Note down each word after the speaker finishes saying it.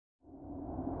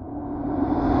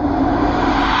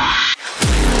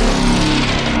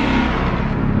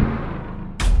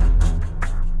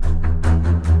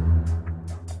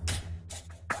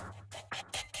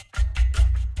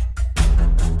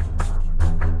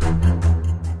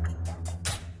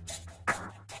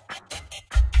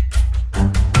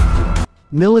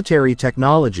Military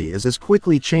technology is as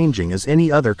quickly changing as any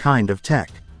other kind of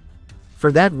tech. For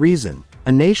that reason,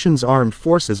 a nation's armed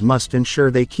forces must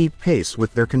ensure they keep pace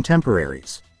with their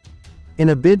contemporaries. In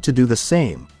a bid to do the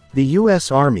same, the U.S.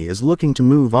 Army is looking to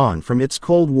move on from its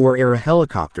Cold War-era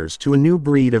helicopters to a new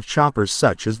breed of choppers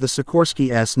such as the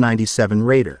Sikorsky S-97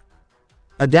 Raider.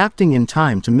 Adapting in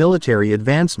time to military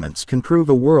advancements can prove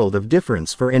a world of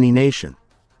difference for any nation.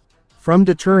 From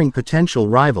deterring potential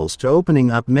rivals to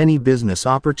opening up many business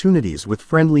opportunities with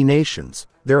friendly nations,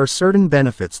 there are certain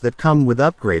benefits that come with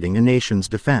upgrading a nation's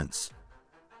defense.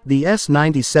 The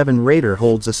S-97 Raider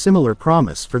holds a similar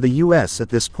promise for the U.S. at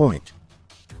this point.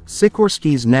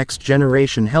 Sikorsky's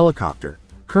next-generation helicopter,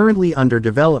 currently under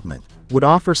development, would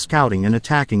offer scouting and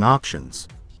attacking options.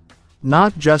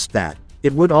 Not just that,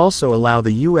 it would also allow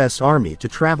the U.S. Army to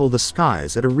travel the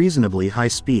skies at a reasonably high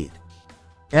speed.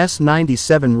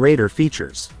 S-97 Raider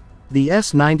features. The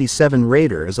S-97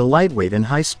 Raider is a lightweight and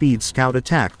high-speed scout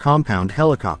attack compound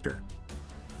helicopter.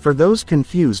 For those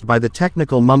confused by the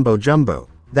technical mumbo-jumbo,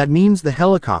 that means the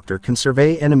helicopter can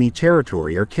survey enemy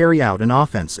territory or carry out an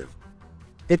offensive.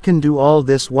 It can do all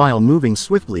this while moving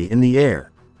swiftly in the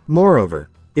air. Moreover,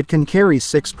 it can carry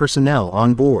 6 personnel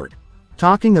on board.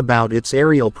 Talking about its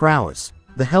aerial prowess,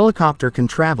 the helicopter can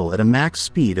travel at a max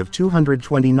speed of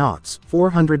 220 knots,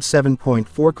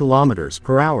 407.4 kilometers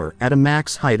per hour, at a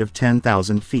max height of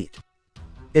 10,000 feet.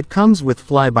 It comes with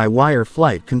fly-by-wire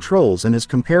flight controls and is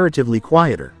comparatively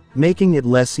quieter, making it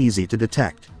less easy to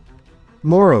detect.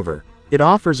 Moreover, it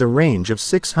offers a range of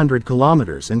 600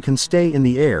 kilometers and can stay in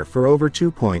the air for over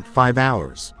 2.5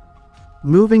 hours.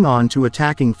 Moving on to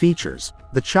attacking features,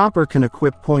 the chopper can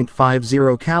equip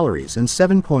 .50 calories and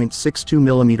 7.62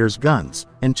 mm guns,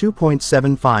 and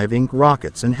 2.75 inch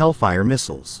rockets and Hellfire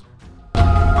missiles.